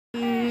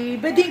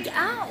but think,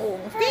 ow,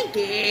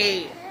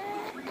 stinky.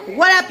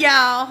 What up,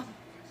 y'all?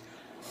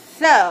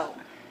 So,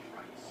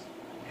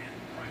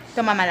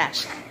 toma my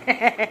lash.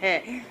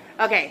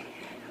 Okay,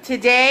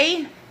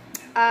 today,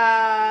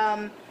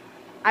 I'm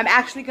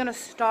actually gonna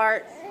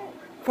start.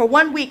 For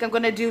 1 week, I'm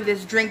gonna do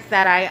this drink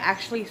that I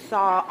actually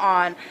saw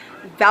on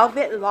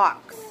Velvet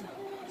Locks,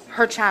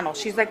 her channel.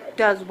 She's like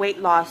does weight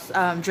loss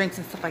drinks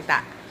and stuff like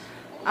that.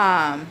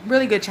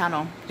 Really good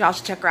channel. Y'all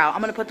should check her out.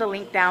 I'm gonna put the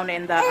link down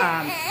in the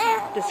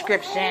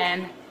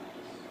description.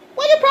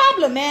 What's your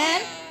problem,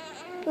 man?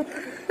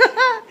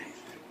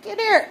 Get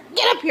here.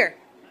 Get up here.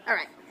 All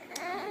right.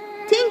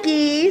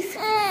 Tinkies.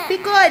 Be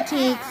good,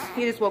 Tinks.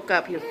 He just woke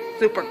up. He was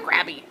super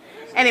crabby.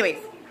 Anyways,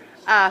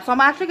 so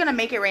I'm actually gonna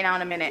make it right now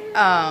in a minute.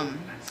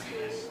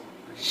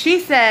 She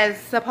says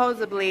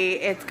supposedly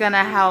it's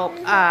gonna help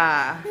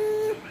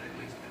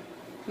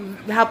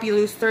you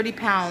lose 30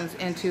 pounds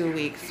in 2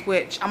 weeks,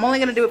 which I'm only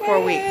gonna do it for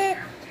a week.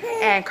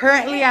 And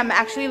currently I'm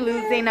actually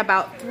losing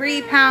about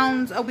 3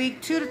 pounds a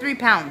week, 2 to 3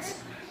 pounds.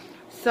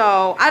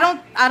 So I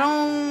don't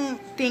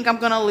think I'm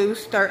gonna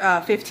lose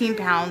 15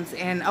 pounds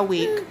in a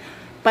week.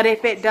 But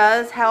if it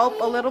does help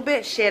a little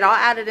bit, shit, I'll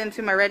add it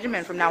into my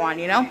regimen from now on,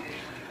 you know?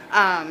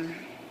 And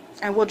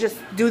we'll just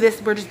do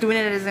this. We're just doing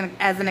it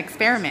as an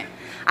experiment.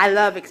 I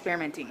love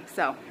experimenting,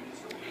 so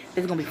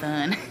this is gonna be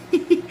fun.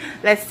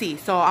 Let's see.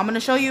 So I'm gonna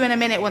show you in a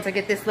minute once I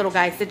get this little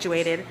guy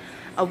situated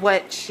of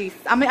what she's.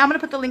 I'm gonna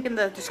put the link in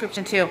the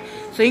description too,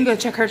 so you can go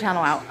check her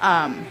channel out.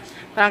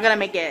 But I'm gonna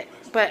make it.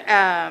 But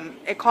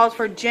it calls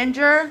for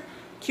ginger,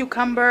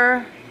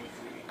 cucumber,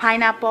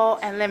 pineapple,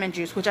 and lemon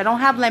juice, which I don't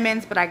have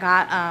lemons, but I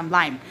got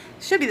lime.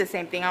 Should be the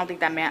same thing. I don't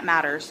think that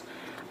matters.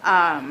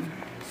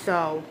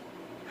 So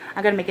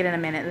I'm gonna make it in a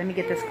minute. Let me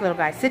get this little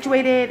guy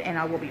situated, and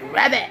I will be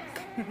right back.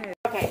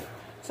 Okay,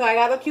 so I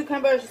got a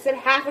cucumber. She said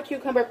half a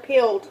cucumber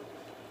peeled,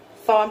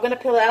 so I'm gonna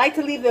peel it. I like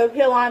to leave the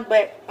peel on,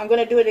 but I'm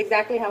gonna do it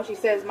exactly how she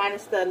says,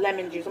 minus the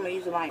lemon juice. I'm gonna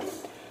use the lime.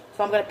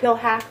 So I'm gonna peel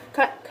half,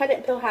 cut it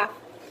and peel half.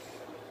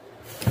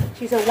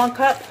 She said 1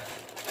 cup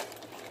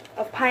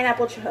of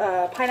pineapples,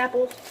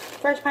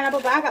 fresh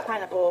pineapple, but I got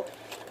pineapple.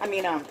 I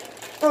mean,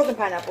 frozen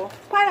pineapple,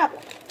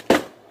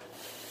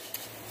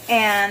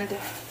 and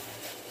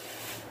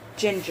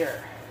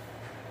ginger.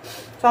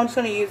 So I'm just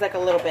gonna use like a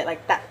little bit,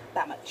 like that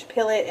much.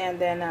 Peel it, and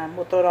then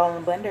we'll throw it all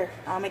in the blender.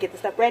 I'm gonna get the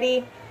stuff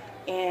ready,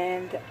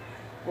 and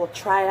we'll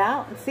try it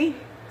out and see.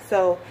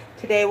 So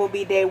today will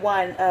be day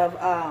 1 of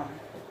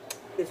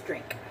this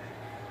drink.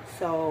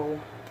 So,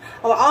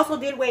 oh, I also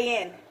did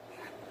weigh in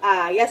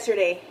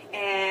yesterday,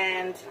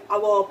 and I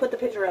will put the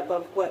picture up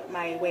of what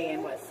my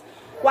weigh-in was.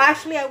 Well,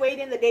 actually, I weighed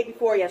in the day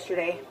before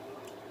yesterday.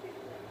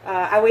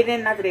 I weighed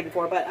in, not the day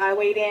before, but I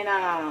weighed in,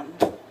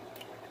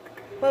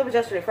 what was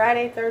yesterday?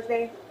 Friday?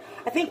 Thursday?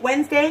 I think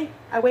Wednesday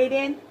I weighed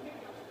in.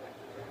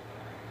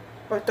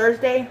 Or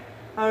Thursday?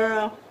 I don't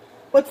know.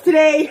 What's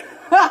today?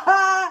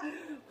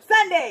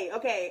 Sunday!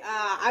 Okay,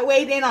 I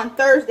weighed in on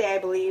Thursday, I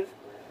believe.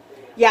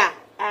 Yeah,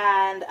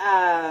 and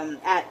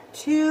at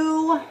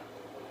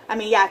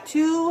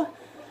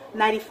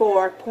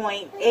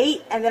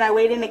 294.8, and then I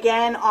weighed in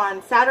again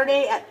on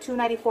Saturday at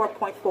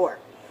 294.4.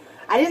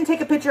 I didn't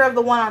take a picture of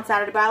the one on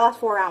Saturday, but I lost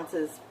 4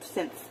 ounces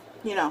since,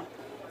 you know,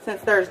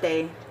 since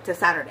Thursday to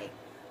Saturday.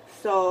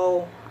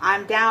 So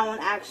I'm down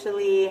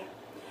actually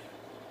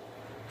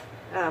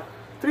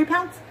 3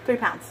 pounds? 3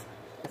 pounds.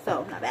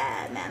 So not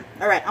bad, man.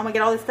 Alright, I'm gonna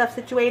get all this stuff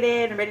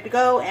situated and ready to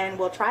go, and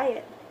we'll try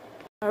it.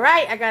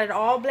 Alright, I got it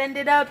all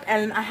blended up,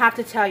 and I have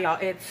to tell y'all,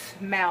 it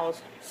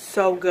smells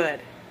so good.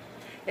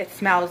 It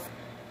smells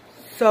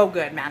so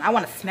good, man. I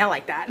want to smell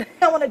like that.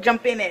 I want to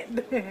jump in it.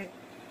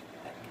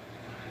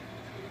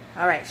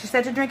 Alright, she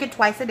said to drink it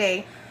twice a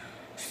day.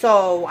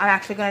 So I'm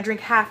actually going to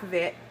drink half of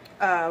it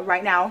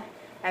right now.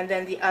 And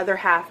then the other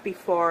half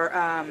before,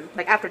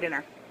 like after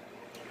dinner.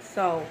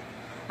 So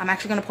I'm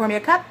actually going to pour me a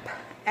cup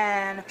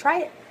and try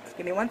it. Just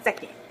give me 1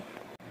 second.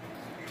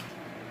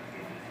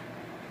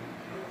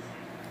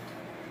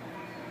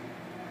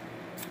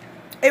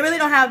 It really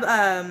don't have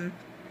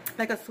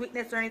like a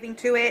sweetness or anything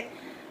to it.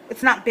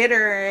 It's not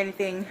bitter or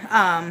anything.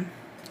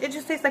 It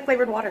just tastes like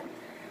flavored water.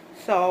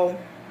 So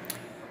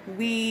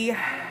we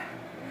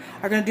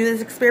are going to do this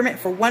experiment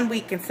for 1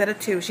 week instead of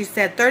 2. She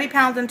said 30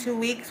 pounds in 2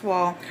 weeks.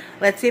 Well,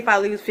 let's see if I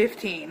lose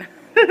 15.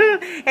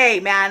 Hey,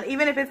 man,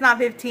 even if it's not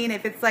 15,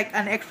 if it's like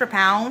an extra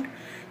pound,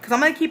 because I'm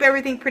going to keep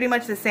everything pretty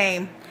much the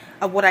same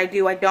of what I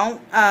do. I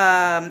don't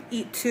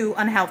eat too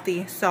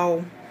unhealthy,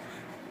 so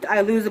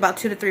I lose about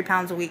 2 to 3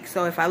 pounds a week.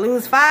 So if I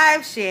lose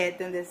 5, shit,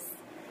 then this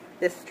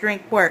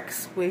drink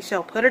works. We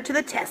shall put her to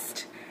the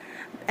test.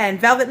 And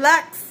Velvet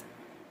Lux,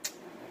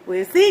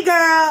 we'll see,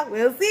 girl.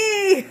 We'll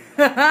see.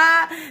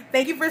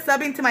 Thank you for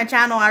subbing to my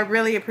channel. I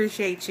really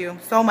appreciate you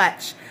so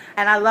much.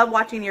 And I love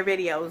watching your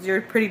videos.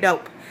 You're pretty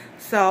dope.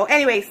 So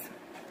anyways,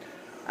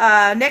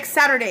 next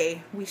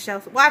Saturday we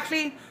shall, well,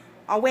 actually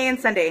I'll weigh in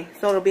Sunday,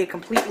 so it'll be a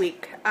complete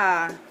week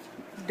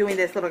doing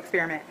this little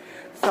experiment.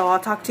 So I'll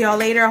talk to y'all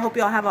later. I hope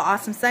y'all have an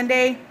awesome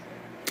Sunday,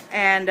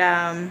 and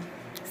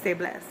stay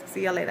blessed.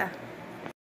 See y'all later.